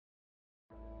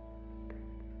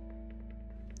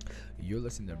You're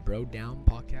listening to Bro Down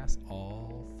Podcast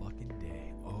all fucking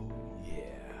day. Oh, yeah.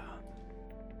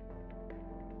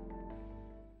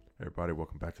 Everybody,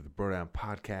 welcome back to the Bro Down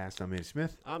Podcast. I'm Andy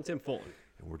Smith. I'm Tim Fulton.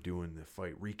 And we're doing the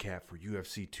fight recap for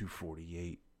UFC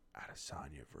 248,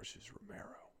 Adesanya versus Romero.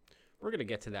 We're going to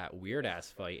get to that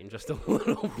weird-ass fight in just a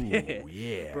little bit. Ooh,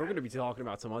 yeah. But we're going to be talking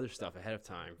about some other stuff ahead of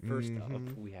time. First up,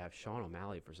 we have Sean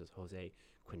O'Malley versus Jose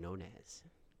Quinones.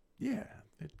 Yeah.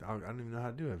 I don't even know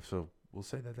how to do it, so we'll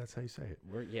say that's how you say it.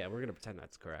 We're going to pretend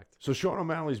that's correct. So Sean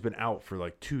O'Malley's been out for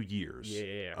like 2 years.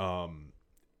 Yeah.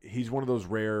 He's one of those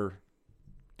rare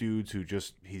dudes who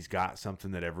he's got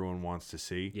something that everyone wants to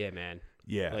see. Yeah, man.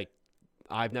 Yeah. Like,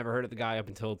 I've never heard of the guy up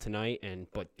until tonight,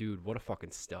 but dude, what a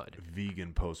fucking stud.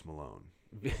 Vegan Post Malone.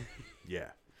 Yeah.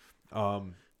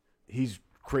 He's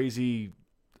crazy.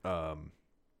 What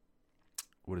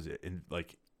is it?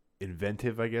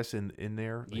 Inventive, I guess, in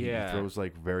there. Yeah. He throws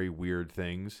like very weird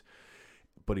things,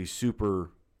 but he's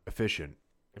super efficient.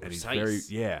 And he's very,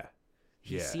 yeah.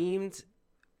 He seemed,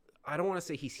 I don't want to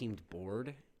say he seemed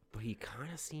bored, but he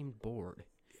kind of seemed bored.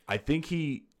 I think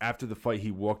after the fight,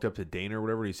 he walked up to Dana or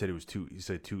whatever. And he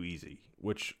said too easy,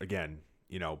 which again,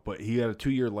 but he had a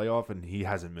 2-year layoff and he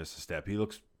hasn't missed a step. He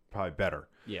looks probably better.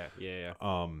 Yeah.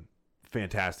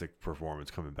 Fantastic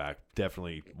performance coming back.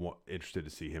 Definitely interested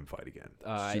to see him fight again.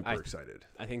 Super excited.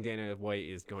 I think Dana White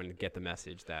is going to get the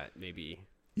message that maybe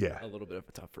a little bit of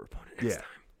a tougher opponent next time.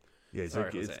 Yeah,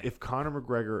 Sorry, it's Jose. if Conor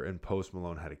McGregor and Post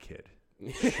Malone had a kid,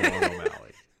 Sean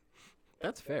O'Malley.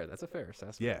 That's fair. That's a fair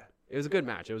assessment. Yeah. It was a good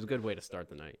match. It was a good way to start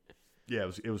the night. Yeah,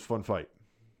 it was a fun fight.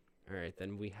 All right,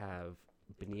 then we have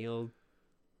Beneil.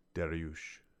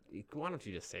 Dariush. Why don't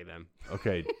you just say them?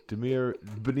 Okay, Beneil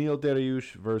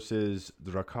Dariush versus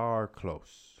Drakkar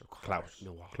Klose.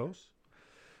 No. Close?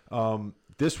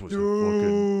 This was a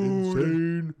fucking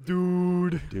insane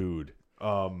dude.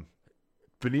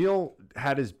 Beneil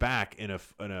had his back in a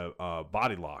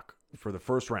body lock for the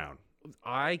first round.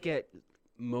 I get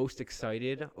most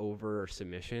excited over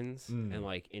submissions and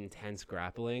like intense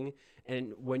grappling,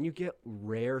 and when you get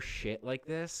rare shit like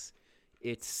this,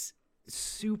 it's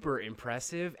super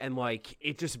impressive, and like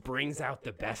it just brings out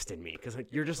the best in me because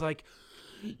like you're just like,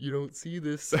 you don't see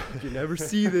this, you never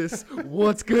see this,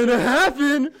 what's gonna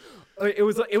happen? It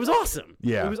was awesome.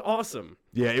 Yeah, it was awesome.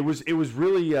 Yeah, it was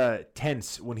really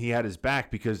tense when he had his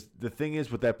back, because the thing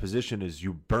is with that position is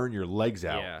you burn your legs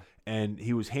out. Yeah. And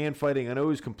he was hand fighting. I know he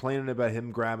was complaining about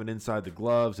him grabbing inside the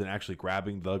gloves and actually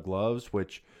grabbing the gloves,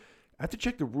 which I have to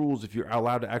check the rules if you're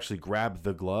allowed to actually grab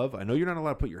the glove. I know you're not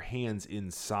allowed to put your hands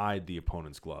inside the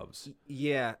opponent's gloves.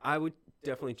 Yeah, I would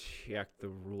definitely check the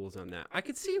rules on that. I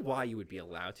could see why you would be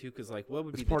allowed to, because like what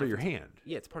would be It's part of your hand.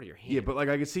 Yeah, it's part of your hand. Yeah, but like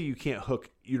I can see you can't hook.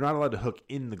 You're not allowed to hook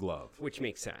in the glove. Which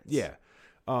makes sense. Yeah.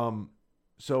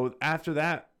 So after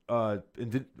that,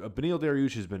 Beneil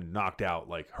Dariush has been knocked out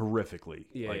like horrifically,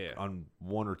 on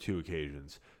 1 or 2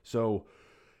 occasions. So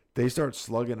they start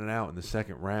slugging it out in the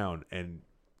second round, and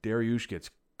Dariush gets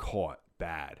caught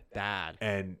bad.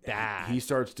 And he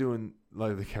starts doing,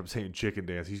 like they kept saying, chicken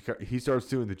dance. He starts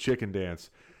doing the chicken dance,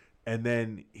 and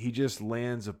then he just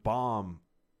lands a bomb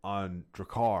on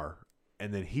Drakkar,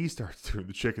 and then he starts doing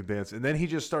the chicken dance, and then he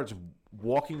just starts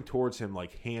walking towards him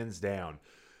like hands down,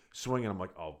 swinging. I'm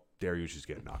like, oh, Dariush is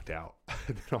getting knocked out.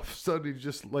 And then all of a sudden he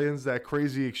just lands that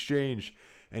crazy exchange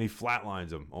and he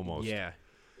flatlines him almost. Yeah.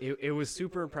 It was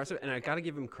super impressive, and I got to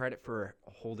give him credit for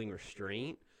holding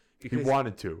restraint. Because, he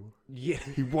wanted to. Yeah.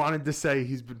 He wanted to say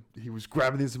he was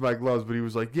grabbing these in my gloves, but he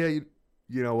was like, yeah,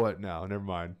 you know what? No, never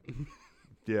mind.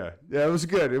 Yeah, it was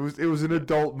good. It was an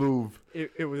adult move.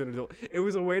 It was an adult. It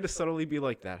was a way to subtly be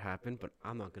like, that happened, but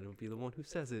I'm not going to be the one who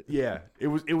says it. Yeah, it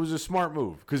was a smart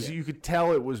move, because you could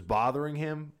tell it was bothering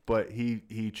him, but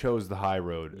he chose the high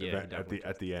road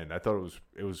at the end. I thought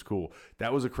it was cool.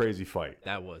 That was a crazy fight.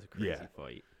 That was a crazy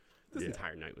fight. This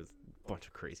entire night was a bunch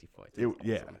of crazy fights.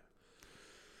 Yeah.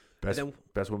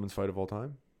 Best women's fight of all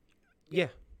time? Yeah.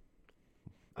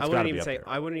 I wouldn't even say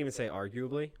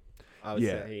arguably. I would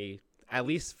say, at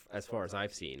least as far as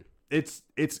I've seen, it's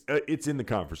in the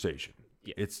conversation.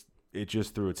 Yeah. It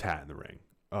just threw its hat in the ring.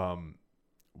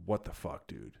 What the fuck,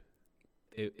 dude?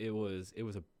 It was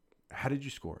a. How did you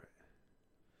score it?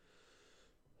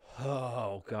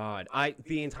 Oh God!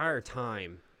 The entire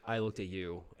time I looked at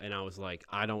you and I was like,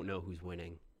 I don't know who's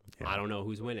winning. Yeah. I don't know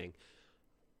who's winning.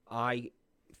 I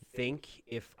think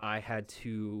if I had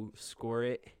to score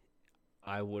it,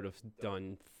 I would have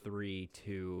done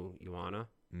 3-2 Joanna.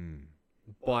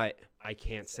 But I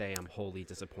can't say I'm wholly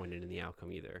disappointed in the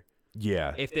outcome either.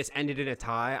 Yeah. If this ended in a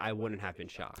tie, I wouldn't have been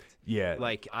shocked. Yeah.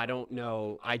 Like, I don't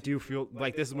know. I do feel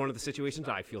like this is one of the situations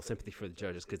I feel sympathy for the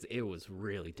judges because it was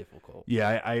really difficult.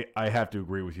 Yeah, I have to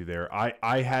agree with you there.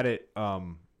 I had it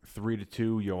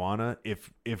 3-2 Joanna.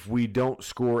 If we don't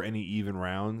score any even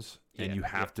rounds and you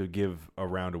have to give a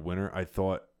round a winner, I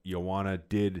thought Joanna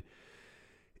did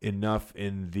enough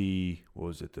in the, what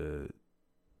was it, the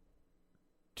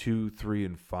 2, 3,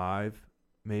 and 5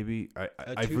 maybe.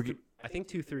 I forget. I think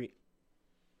 2, 3.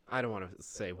 I don't want to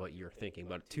say what you're thinking,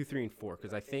 but 2, 3, and 4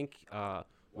 because I think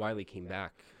Wiley came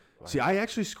back. See, I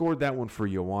actually scored that one for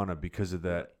Joanna because of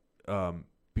that.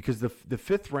 Because the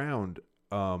fifth round,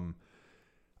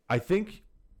 I think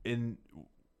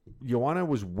Joanna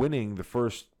was winning the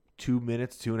first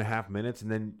 2.5 minutes,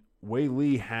 and then Wei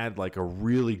Li had like a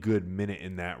really good minute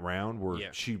in that round where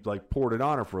she like poured it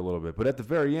on her for a little bit. But at the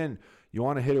very end,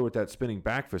 Joanna hit her with that spinning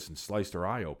back fist and sliced her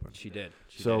eye open. She did.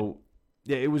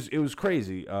 Yeah, it was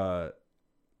crazy.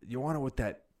 Joanna with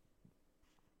that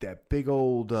big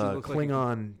old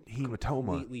Klingon hematoma.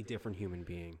 Completely different human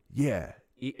being. Yeah.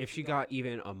 If she got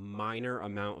even a minor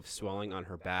amount of swelling on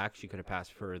her back, she could have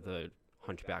passed for the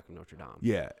Hunchback of Notre Dame.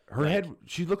 Yeah. Her head,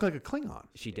 she looked like a Klingon.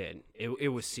 She did. It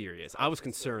was serious. I was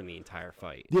concerned the entire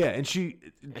fight. Yeah, and she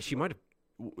might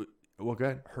have... Well, go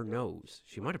ahead. Her nose.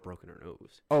 She might have broken her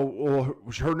nose. Oh, well,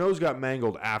 her nose got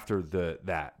mangled after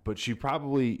that, but she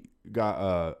probably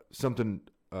got something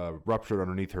ruptured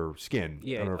underneath her skin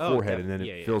on her forehead, and then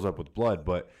it fills up with blood.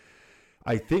 But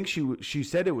I think she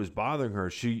said it was bothering her.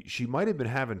 She might have been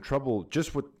having trouble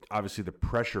just with obviously the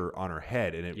pressure on her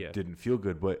head, and it didn't feel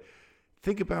good. But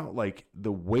think about like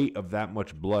the weight of that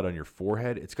much blood on your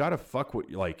forehead. It's got to fuck with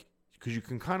like because you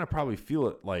can kind of probably feel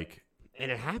it like. And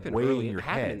it happened early. It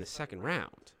happened in the second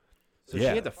round. So she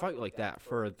had to fight like that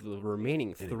for the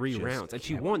remaining 3 rounds. And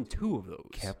she won 2 of those.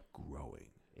 Kept growing.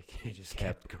 It just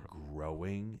kept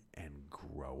growing and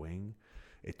growing.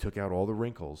 It took out all the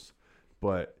wrinkles.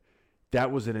 But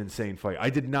that was an insane fight. I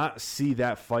did not see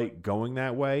that fight going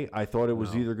that way. I thought it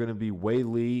was either going to be Wei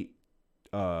Li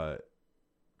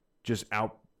just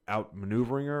out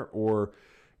maneuvering her or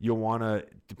Joanna,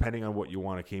 depending on what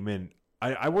Joanna came in.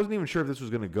 I wasn't even sure if this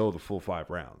was going to go the full 5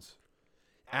 rounds.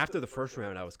 After the first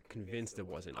round, I was convinced it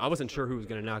wasn't. I wasn't sure who was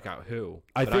going to knock out who.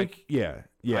 I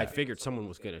figured someone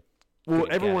was going to. Well,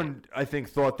 everyone, I think,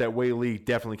 thought that Wei Li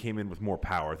definitely came in with more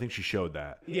power. I think she showed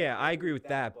that. Yeah, I agree with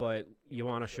that, but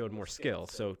Joanna showed more skill.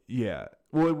 So yeah,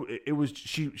 well, it was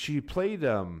she played.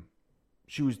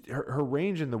 She was her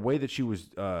range and the way that she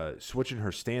was switching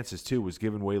her stances too was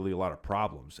giving Wei Li a lot of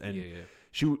problems. And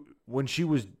when she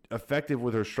was effective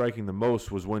with her striking the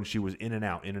most was when she was in and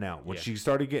out. When she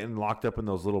started getting locked up in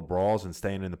those little brawls and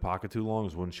staying in the pocket too long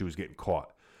is when she was getting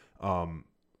caught.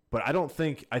 But I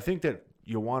think that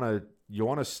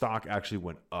Joanna's stock actually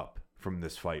went up from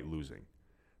this fight losing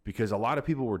because a lot of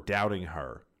people were doubting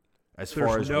her as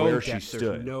far as where she stood.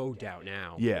 There's no doubt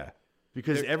now. Yeah.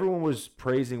 Because everyone was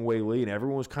praising Wei Li and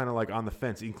everyone was kind of like on the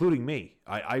fence, including me.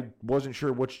 I wasn't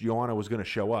sure which Joanna was going to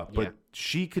show up, but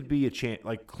she could be a champ.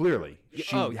 Like, clearly,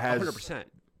 she has 100%.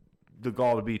 the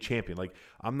gall to be a champion. Like,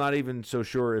 I'm not even so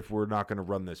sure if we're not going to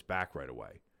run this back right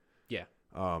away. Yeah.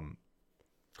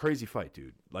 Crazy fight,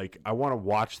 dude. Like, I want to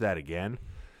watch that again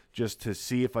just to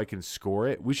see if I can score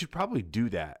it. We should probably do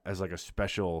that as like a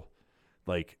special,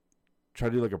 like, try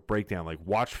to do like a breakdown. Like,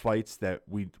 watch fights that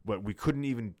we couldn't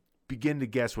even begin to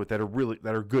guess what that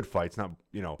are good fights, not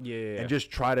and just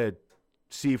try to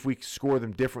see if we score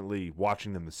them differently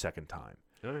watching them the second time.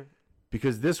 All right.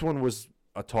 Because this one was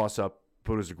a toss up,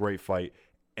 but it was a great fight,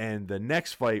 and the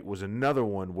next fight was another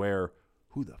one where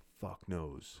who the fuck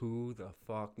knows?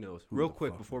 Real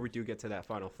quick before we do get to that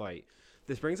final fight,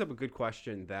 this brings up a good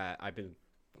question that I've been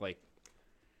like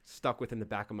stuck with in the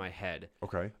back of my head.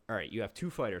 Okay. All right, you have 2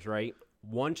 fighters, right?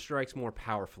 One strikes more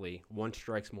powerfully, one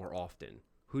strikes more often.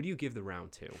 Who do you give the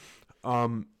round to?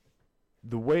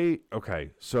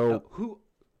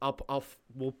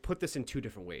 We'll put this in 2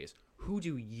 different ways. Who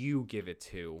do you give it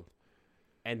to?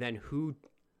 And then who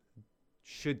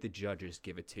should the judges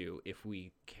give it to if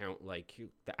we count like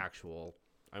the actual,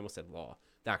 I almost said law,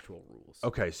 the actual rules.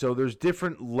 Okay, so there's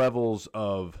different levels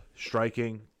of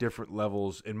striking, different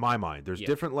levels in my mind. There's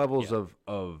different levels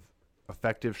of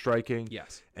effective striking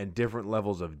and different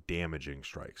levels of damaging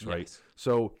strikes, right? Yes.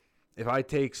 So if I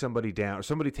take somebody down, or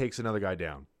somebody takes another guy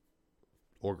down,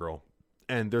 or girl,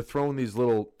 and they're throwing these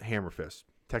little hammer fists,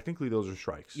 technically those are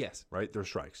strikes. Yes. Right? They're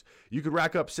strikes. You could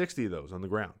rack up 60 of those on the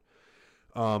ground.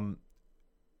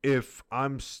 If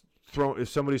I'm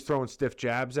somebody's throwing stiff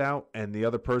jabs out and the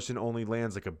other person only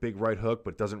lands like a big right hook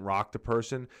but doesn't rock the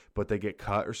person, but they get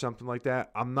cut or something like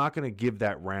that, I'm not going to give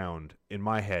that round in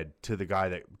my head to the guy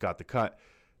that got the cut.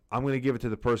 I'm going to give it to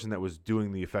the person that was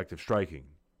doing the effective striking.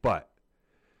 But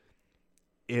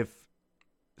if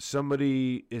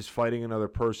somebody is fighting another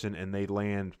person and they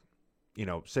land,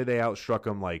 say they outstruck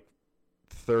them like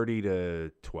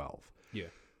 30-12. Yeah.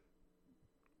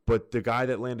 But the guy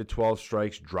that landed 12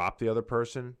 strikes dropped the other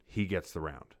person, he gets the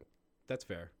round. That's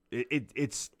fair.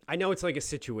 It's. I know it's like a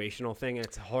situational thing, and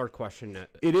it's a hard question to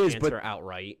answer but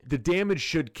outright. The damage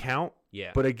should count.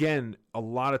 Yeah. But again, a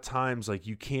lot of times, like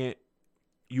you can't.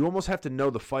 You almost have to know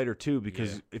the fighter too,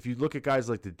 because if you look at guys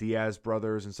like the Diaz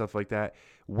brothers and stuff like that,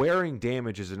 wearing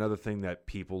damage is another thing that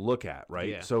people look at, right?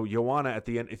 Yeah. So Joanna at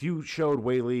the end, if you showed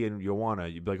Wei Li and Joanna,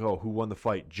 you'd be like, oh, who won the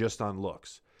fight just on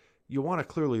looks? Joanna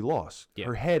clearly lost. Yeah.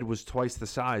 Her head was twice the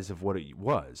size of what it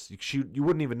was. You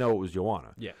wouldn't even know it was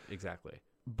Joanna. Yeah, exactly.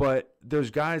 But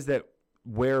there's guys that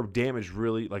wear damage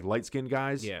really, like light-skinned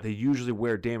guys, they usually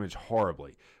wear damage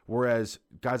horribly. Whereas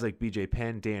guys like BJ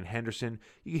Penn, Dan Henderson,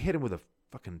 you can hit them with a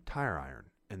fucking tire iron,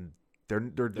 and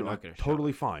they're like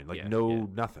totally fine. Like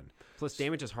nothing. Plus,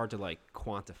 damage is hard to like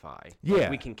quantify. Yeah.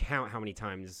 Like, we can count how many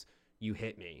times you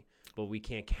hit me, but we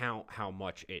can't count how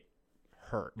much it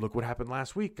hurt. Look what happened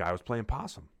last week. Guy was playing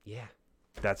possum. Yeah.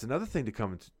 That's another thing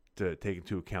to take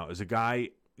into account. Is a guy,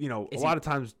 a lot of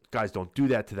times guys don't do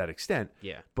that to that extent.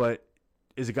 Yeah. But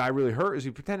is a guy really hurt? Is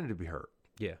he pretending to be hurt?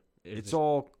 Yeah. It's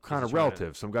all kind of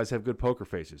relative. Some guys have good poker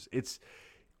faces.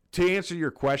 To answer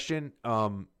your question,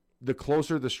 the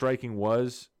closer the striking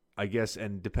was, I guess,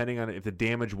 and depending on if the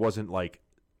damage wasn't like,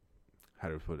 how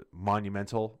do I put it,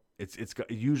 monumental, it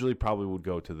usually probably would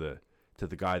go to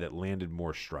the guy that landed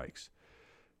more strikes.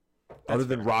 Other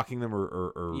than rocking them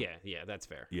or yeah, that's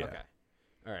fair. Yeah. Okay.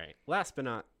 All right. Last but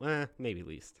not, maybe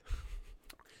least.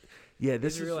 Yeah,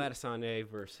 this Israel Adesanya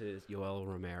versus Yoel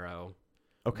Romero.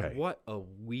 Okay. What a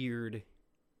weird.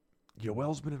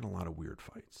 Yoel's been in a lot of weird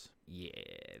fights. Yeah,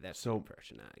 that's the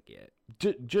impression I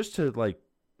get. Just to like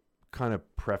kind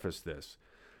of preface this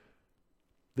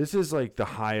is like the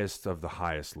highest of the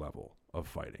highest level of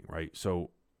fighting, right?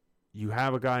 So you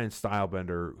have a guy in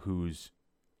Stylebender who's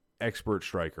expert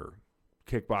striker,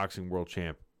 kickboxing world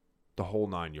champ, the whole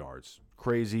 9 yards,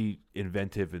 crazy,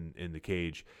 inventive in the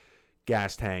cage,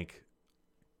 gas tank,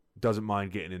 doesn't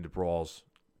mind getting into brawls,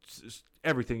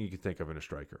 everything you can think of in a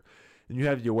striker. And you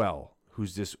have Yoel,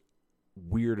 who's this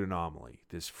weird anomaly,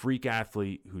 this freak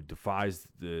athlete who defies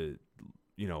the,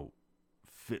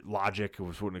 logic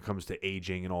when it comes to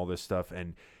aging and all this stuff.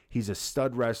 And he's a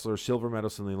stud wrestler, silver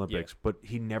medalist in the Olympics, but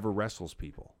he never wrestles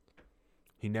people.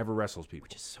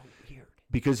 Which is so weird.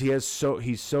 Because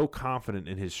he's so confident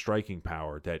in his striking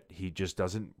power that he just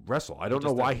doesn't wrestle. I don't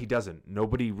know why he doesn't.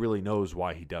 Nobody really knows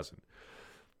why he doesn't.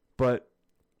 But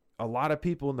a lot of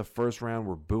people in the first round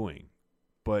were booing.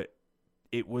 But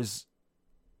it was,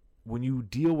 when you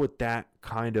deal with that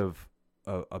kind of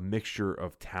a mixture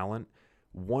of talent,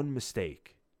 one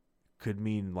mistake could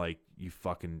mean like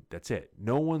that's it.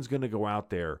 No one's going to go out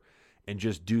there and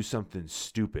just do something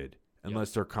stupid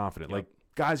unless they're confident. Like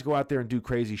guys go out there and do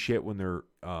crazy shit when they're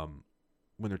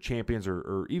champions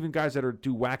or even guys that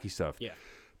do wacky stuff. Yeah.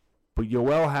 But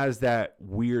Yoel has that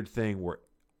weird thing where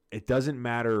it doesn't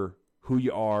matter who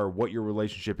you are, what your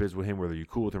relationship is with him, whether you're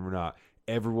cool with him or not.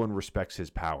 Everyone respects his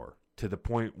power to the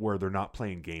point where they're not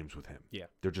playing games with him. Yeah.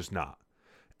 They're just not.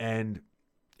 And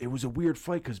it was a weird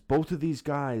fight because both of these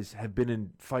guys have been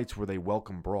in fights where they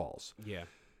welcome brawls. Yeah.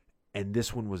 And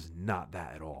this one was not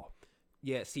that at all.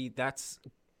 Yeah, see, that's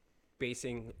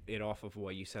basing it off of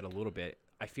what you said a little bit.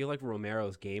 I feel like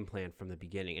Romero's game plan from the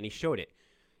beginning, and he showed it.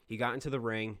 He got into the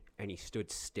ring, and he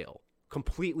stood still.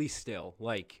 Completely still,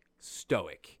 like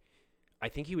stoic. I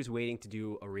think he was waiting to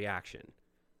do a reaction.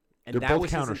 And they're both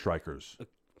counter strikers.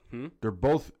 They're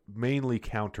both mainly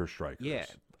counter strikers. Yeah,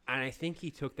 and I think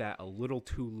he took that a little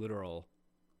too literal,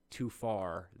 too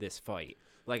far this fight.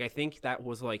 Like, I think that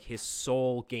was like his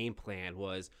sole game plan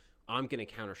was, I'm going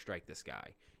to counter strike this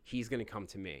guy. He's going to come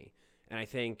to me. And I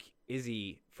think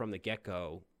Izzy from the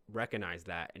get-go recognized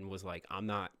that and was like, I'm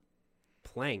not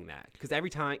playing that. Because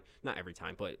not every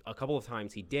time, but a couple of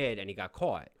times he did and he got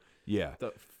caught. Yeah.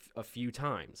 A few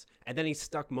times. And then he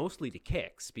stuck mostly to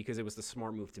kicks because it was the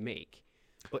smart move to make.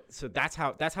 But so that's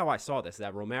how I saw this,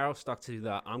 that Romero stuck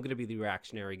to I'm going to be the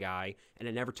reactionary guy, and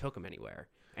it never took him anywhere.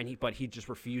 But he just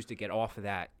refused to get off of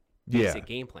that basic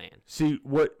game plan. See,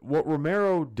 what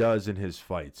Romero does in his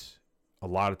fights a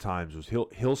lot of times was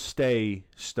he'll stay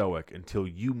stoic until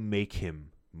you make him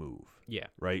move. Yeah.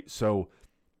 Right? So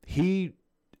he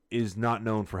is not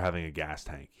known for having a gas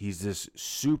tank. He's this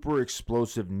super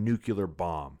explosive nuclear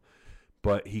bomb,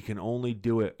 but he can only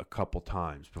do it a couple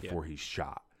times before he's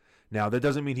shot. Now, that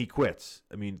doesn't mean he quits.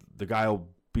 I mean, the guy will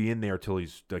be in there till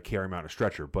he's carry him out in a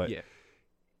stretcher, but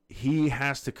he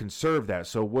has to conserve that.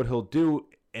 So what he'll do,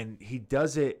 and he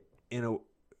does it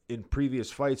in previous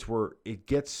fights where it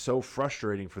gets so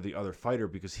frustrating for the other fighter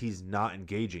because he's not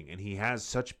engaging, and he has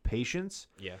such patience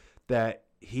that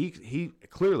he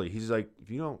clearly he's like,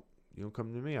 if you don't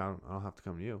come to me, I don't have to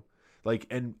come to you. Like,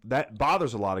 and that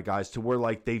bothers a lot of guys to where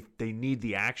like they need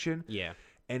the action. Yeah.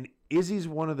 And Izzy's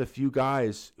one of the few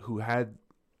guys who had,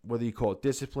 whether you call it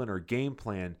discipline or game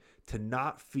plan, to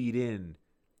not feed in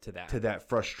to that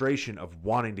frustration of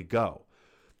wanting to go.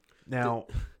 Now,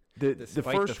 the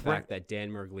first fact that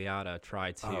Dan Miragliotta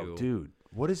tried to. Oh, dude,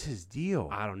 what is his deal?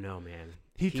 I don't know, man.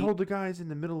 He told the guys in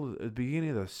the beginning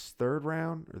of the third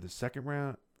round or the second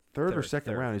round, third or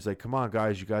second round, he's like, "Come on,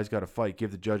 guys, you guys got to fight.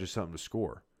 Give the judges something to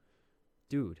score."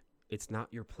 Dude, it's not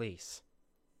your place.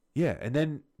 Yeah, and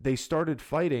then they started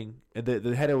fighting, and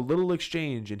they had a little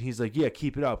exchange, and he's like, "Yeah,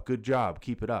 keep it up. Good job.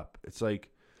 Keep it up." It's like,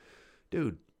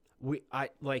 dude, I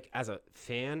like as a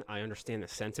fan, I understand the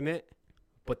sentiment,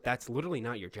 but that's literally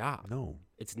not your job. No,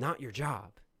 it's not your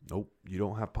job. Nope, you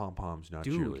don't have pom poms, not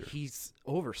dude. Cheerleader. He's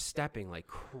overstepping like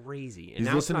crazy, and he's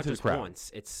now it's not to just the crowd.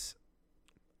 Once; it's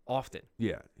often.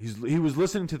 Yeah, he was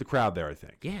listening to the crowd there, I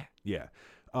think. Yeah.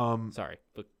 Sorry,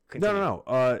 but continue.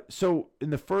 No. So in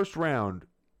the first round,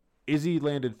 Izzy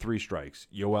landed 3 strikes.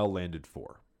 Yoel landed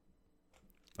 4.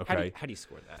 Okay. How do you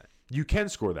score that? You can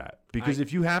score that because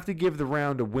if you have to give the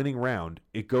round a winning round,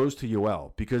 it goes to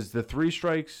Yoel because the 3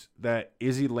 strikes that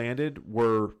Izzy landed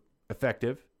were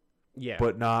effective,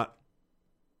 but not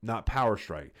power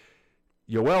strike.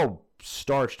 Yoel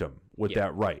starched him with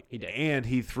that right. He did. And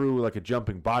he threw like a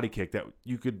jumping body kick that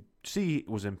you could see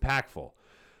was impactful.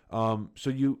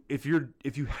 So if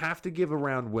you have to give a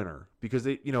round winner because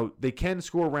they can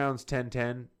score rounds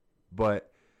 10-10,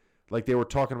 but like they were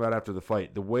talking about after the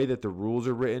fight, the way that the rules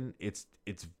are written, it's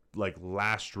like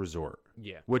last resort.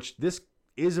 Yeah. Which this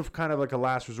is kind of like a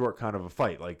last resort kind of a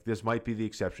fight. Like this might be the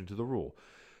exception to the rule.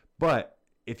 But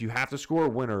if you have to score a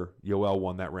winner, Yoel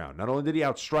won that round. Not only did he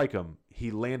outstrike him, he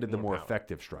landed the more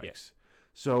effective strikes. Yeah.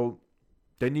 So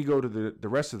then you go to the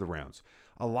rest of the rounds.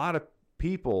 A lot of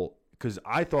people, because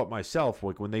I thought myself,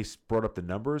 like when they brought up the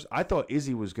numbers, I thought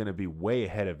Izzy was going to be way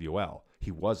ahead of Yoel.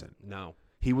 He wasn't. No.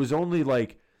 He was only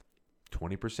like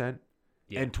 20%.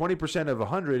 Yeah. And 20% of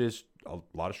 100 is a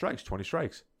lot of strikes, 20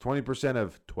 strikes. 20%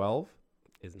 of 12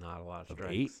 is not a lot of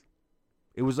strikes. 8.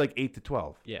 It was like 8 to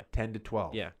 12. Yeah. 10 to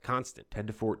 12. Yeah, constant. 10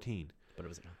 to 14. But it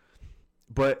was enough.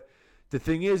 But the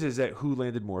thing is that who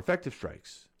landed more effective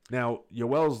strikes? Now,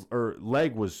 Yoel's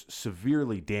leg was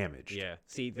severely damaged. Yeah.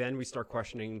 See, then we start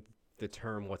questioning the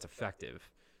term what's effective.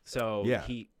 So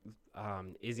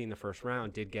Izzy in the first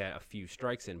round did get a few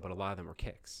strikes in, but a lot of them were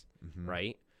kicks,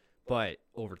 right? But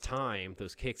over time,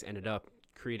 those kicks ended up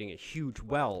creating a huge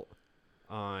welt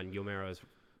on Yomero's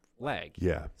leg.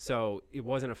 Yeah. So it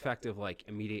wasn't effective like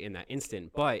immediate in that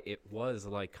instant, but it was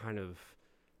like kind of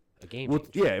a game changer.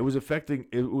 Yeah, it was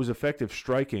effective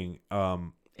striking.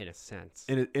 In a sense.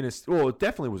 Well, it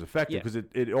definitely was effective because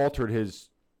it altered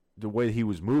the way he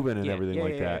was moving and everything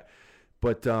like that.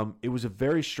 But it was a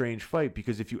very strange fight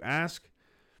because if you ask,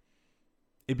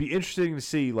 it'd be interesting to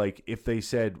see like if they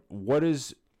said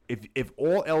if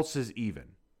all else is even,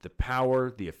 the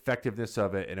power, the effectiveness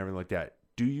of it, and everything like that.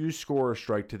 Do you score a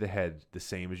strike to the head the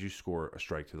same as you score a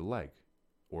strike to the leg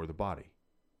or the body?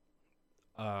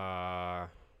 All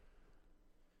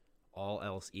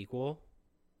else equal.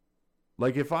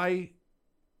 Like if I'm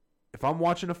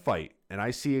watching a fight and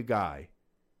I see a guy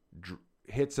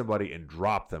hit somebody and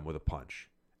drop them with a punch,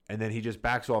 and then he just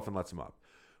backs off and lets him up,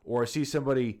 or I see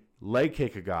somebody leg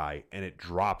kick a guy and it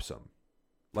drops him,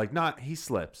 like not he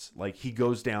slips, like he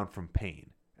goes down from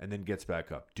pain and then gets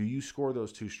back up. Do you score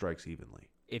those 2 strikes evenly?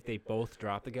 If they both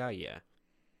drop the guy, yeah.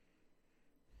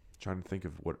 Trying to think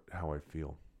of how I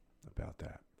feel about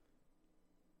that.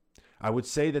 I would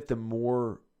say that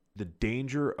the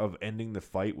danger of ending the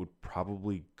fight would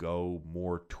probably go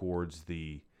more towards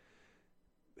the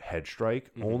head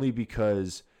strike, only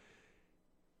because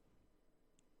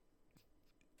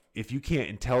if you can't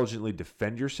intelligently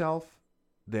defend yourself,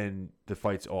 then the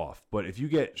fight's off. But if you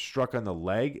get struck on the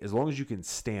leg, as long as you can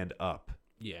stand up,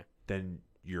 then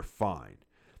you're fine.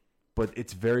 But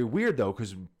it's very weird, though,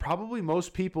 because probably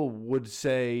most people would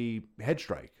say head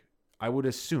strike. I would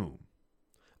assume.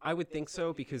 I would think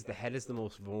so because the head is the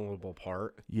most vulnerable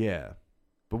part. Yeah,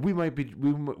 but we might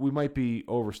be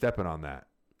overstepping on that.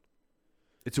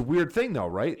 It's a weird thing, though,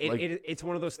 right? It's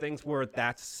one of those things where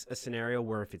that's a scenario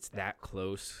where if it's that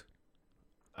close,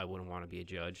 I wouldn't want to be a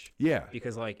judge. Yeah.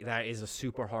 Because, like, that is a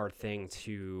super hard thing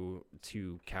to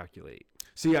calculate.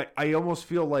 See, I almost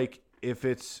feel like if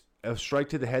it's a strike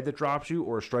to the head that drops you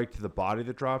or a strike to the body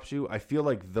that drops you, I feel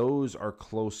like those are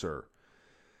closer.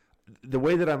 The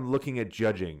way that I'm looking at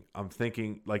judging, I'm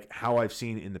thinking like how I've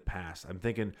seen in the past. I'm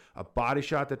thinking a body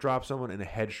shot that drops someone and a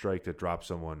head strike that drops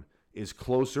someone is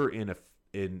closer in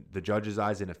the judge's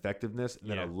eyes in effectiveness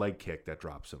than a leg kick that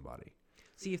drops somebody.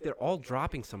 See, if they're all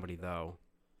dropping somebody, though,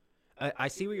 I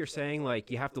see what you're saying.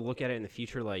 Like, you have to look at it in the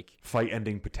future, like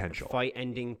fight-ending potential.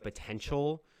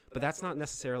 But that's not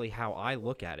necessarily how I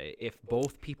look at it. If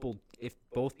both people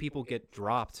get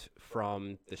dropped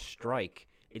from the strike,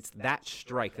 it's that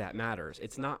strike that matters.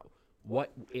 It's not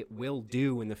what it will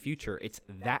do in the future. It's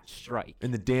that strike.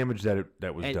 And the damage that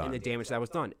was done. And the damage that was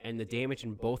done. And the damage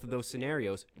in both of those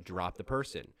scenarios drop the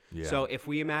person. Yeah. So if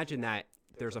we imagine that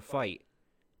there's a fight,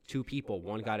 two people,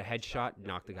 one got a headshot,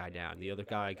 knocked the guy down. The other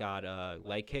guy got a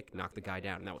leg kick, knocked the guy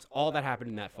down. And that was all that happened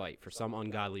in that fight for some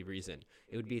ungodly reason.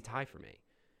 It would be a tie for me.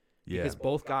 Yeah. Because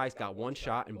both guys got one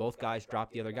shot and both guys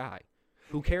dropped the other guy.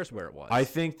 Who cares where it was? I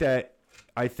think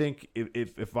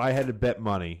if I had to bet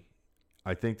money,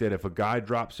 I think that if a guy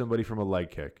drops somebody from a leg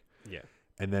kick,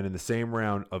 and then in the same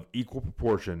round of equal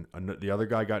proportion, the other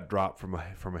guy got dropped from a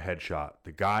headshot,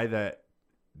 the guy that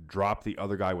dropped the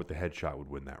other guy with the headshot would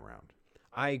win that round.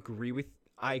 I agree with.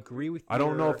 I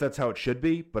don't know if that's how it should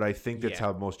be, but I think that's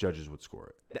how most judges would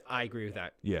score it. I agree with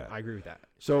that. Yeah, I agree with that.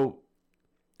 So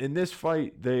in this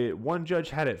fight, one judge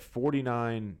had it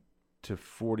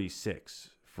 49-46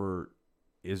 for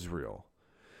Israel.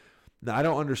 Now I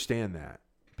don't understand that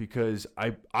because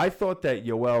I thought that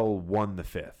Yoel won the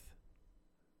fifth.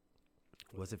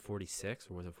 Was it 46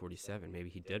 or was it 47? Maybe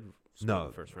he did score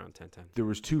the first round 10-10. There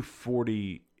was two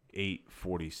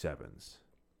 48-47s.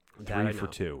 3 for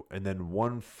 2. And then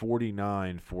one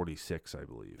 49-46, I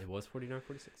believe. It was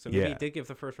 49-46. So maybe he did give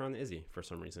the first round to Izzy for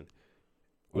some reason.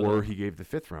 Or he gave the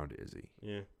fifth round to Izzy.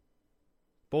 Yeah.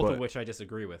 Both of which I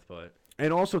disagree with, but...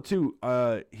 And also, too,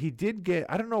 he did get...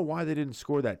 I don't know why they didn't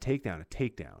score that takedown.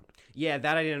 Yeah,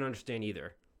 that I didn't understand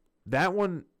either. That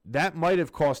one, that might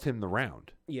have cost him the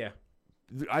round. Yeah.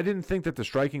 I didn't think that the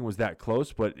striking was that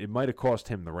close, but it might have cost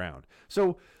him the round.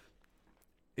 So,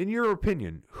 in your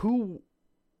opinion,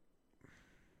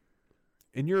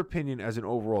 as an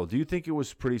overall, do you think it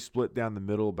was pretty split down the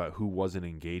middle about who wasn't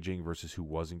engaging versus who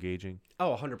was engaging?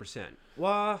 Oh, 100%.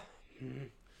 Well,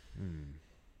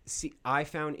 see, I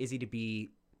found Izzy to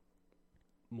be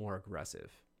more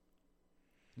aggressive.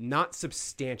 Not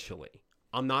substantially.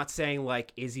 I'm not saying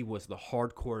like Izzy was the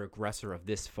hardcore aggressor of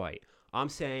this fight. I'm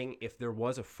saying if there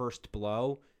was a first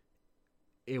blow,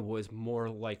 it was more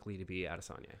likely to be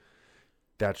Adesanya.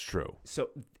 That's true. So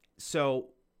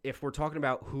if we're talking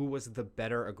about who was the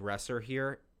better aggressor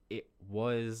here, it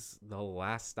was the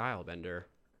last stylebender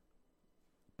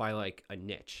by like a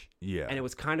niche. Yeah. And it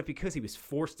was kind of because he was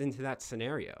forced into that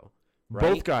scenario.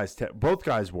 Right? Both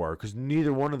guys were, because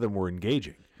neither one of them were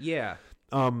engaging. Yeah.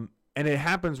 And it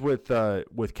happens with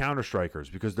counter strikers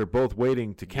because they're both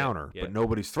waiting to counter, but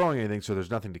nobody's throwing anything, so there's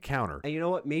nothing to counter. And you know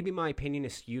what? Maybe my opinion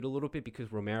is skewed a little bit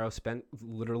because Romero spent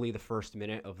literally the first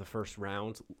minute of the first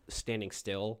round standing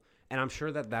still, and I'm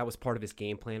sure that was part of his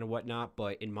game plan and whatnot.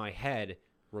 But in my head,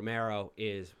 Romero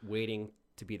is waiting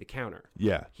to be the counter.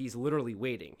 Yeah, he's literally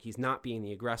waiting. He's not being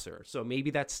the aggressor. So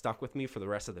maybe that stuck with me for the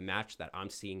rest of the match that I'm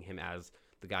seeing him as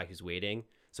the guy who's waiting.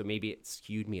 So maybe it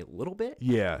skewed me a little bit.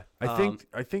 Yeah, I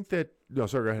think that. No,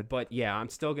 sorry, go ahead. But yeah, I'm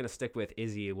still gonna stick with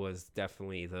Izzy was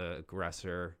definitely the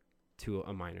aggressor to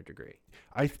a minor degree.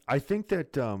 I think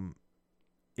that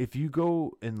if you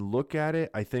go and look at it,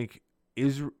 I think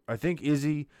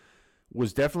Izzy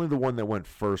was definitely the one that went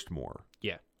first more.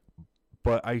 Yeah,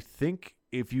 but I think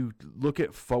if you look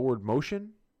at forward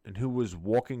motion and who was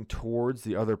walking towards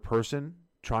the other person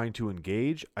trying to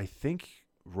engage, I think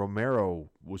Romero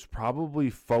was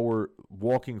probably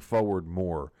walking forward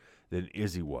more than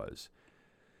Izzy was,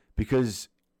 because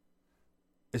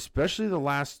especially the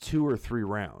last 2 or 3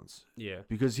 rounds. Yeah.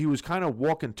 Because he was kind of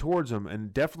walking towards him,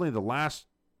 and definitely the last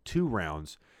 2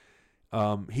 rounds,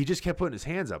 he just kept putting his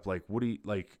hands up,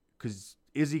 because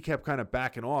Izzy kept kind of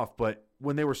backing off. But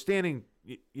when they were standing,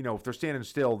 if they're standing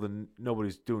still, then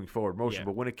nobody's doing forward motion. Yeah.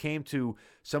 But when it came to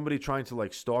somebody trying to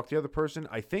stalk the other person,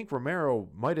 I think Romero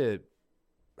might have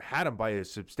had him by a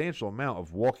substantial amount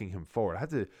of walking him forward. I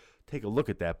had to take a look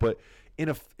at that, but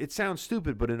it sounds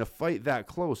stupid, but in a fight that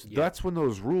close, that's when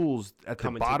those rules at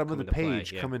the bottom of the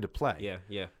page come into play.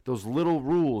 Yeah. Those little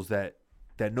rules that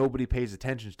nobody pays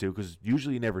attention to because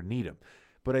usually you never need them.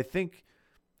 But I think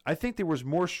I think there was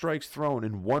more strikes thrown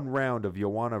in one round of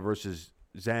Joanna versus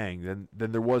Zhang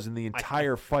than there was in the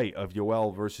entire fight of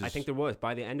Yoel versus. I think there was.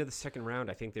 By the end of the second round,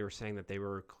 I think they were saying that they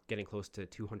were getting close to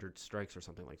 200 strikes or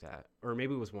something like that, or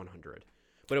maybe it was 100.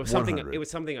 But it was 100. something. It was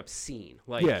something obscene.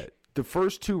 Like yeah, the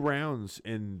first 2 rounds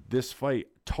in this fight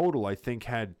total, I think,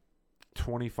 had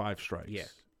 25 strikes. Yeah,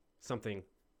 something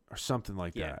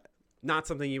like that. Not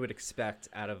something you would expect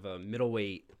out of a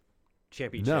middleweight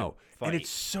championship fight. And it's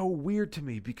so weird to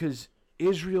me because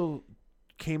Israel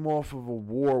came off of a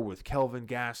war with Kelvin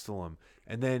Gastelum,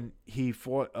 and then he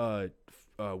fought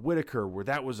Whitaker, where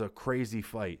that was a crazy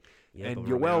fight. Yeah, and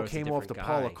Yoel came off the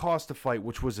Paulo Costa fight,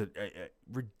 which was a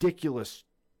ridiculous,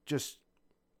 just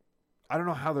I don't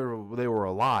know how they were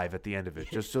alive at the end of it.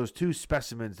 Just those 2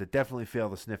 specimens that definitely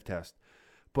failed the sniff test.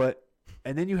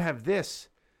 And then you have this,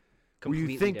 where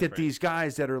you think that these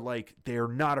guys that are like, they're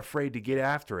not afraid to get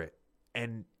after it,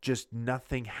 and just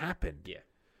nothing happened. Yeah.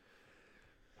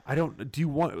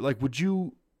 Would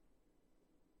you,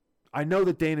 I know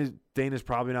that Dana's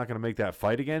probably not going to make that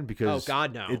fight again because. Oh,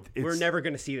 God, no. We're never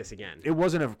going to see this again. It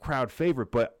wasn't a crowd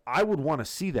favorite, but I would want to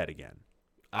see that again.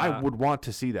 I would want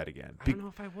to see that again. I don't know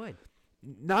if I would.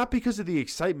 Not because of the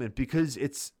excitement, because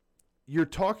you're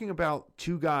talking about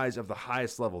 2 guys of the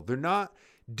highest level. They're not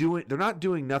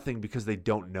doing nothing because they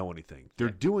don't know anything. They're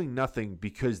doing nothing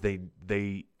because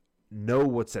they know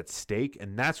what's at stake,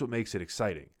 and that's what makes it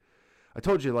exciting. I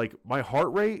told you, like, my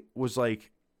heart rate was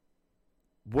like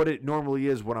what it normally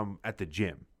is when I'm at the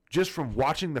gym, just from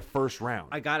watching the first round.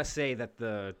 I gotta say that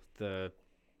the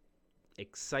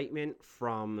excitement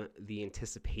from the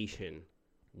anticipation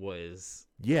was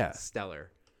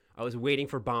stellar. I was waiting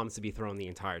for bombs to be thrown the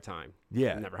entire time.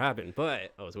 Yeah. It never happened,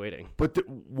 but I was waiting. But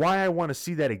why I want to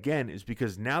see that again is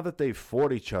because now that they've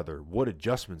fought each other, what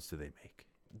adjustments do they make?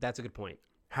 That's a good point.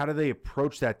 How do they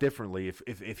approach that differently?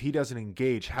 If he doesn't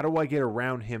engage, how do I get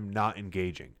around him not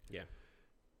engaging? Yeah.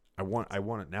 I want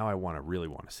it now. I really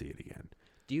want to see it again.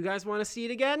 Do you guys want to see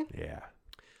it again? Yeah.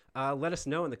 Let us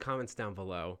know in the comments down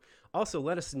below. Also,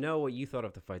 let us know what you thought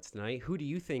of the fights tonight. Who do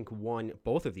you think won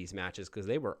both of these matches? Because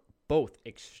they were both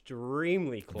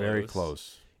extremely close. Very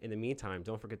close. In the meantime,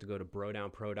 don't forget to go to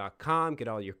brodownpro.com. Get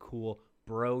all your cool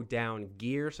Bro Down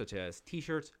gear, such as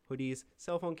t-shirts, hoodies,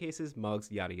 cell phone cases,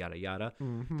 mugs, yada, yada, yada.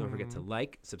 Mm-hmm. Don't forget to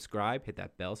like, subscribe, hit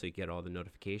that bell so you get all the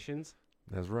notifications.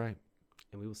 That's right.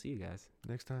 And we will see you guys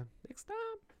next time.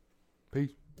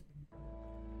 Peace.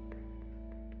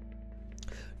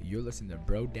 You're listening to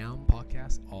Bro Down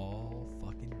Podcast all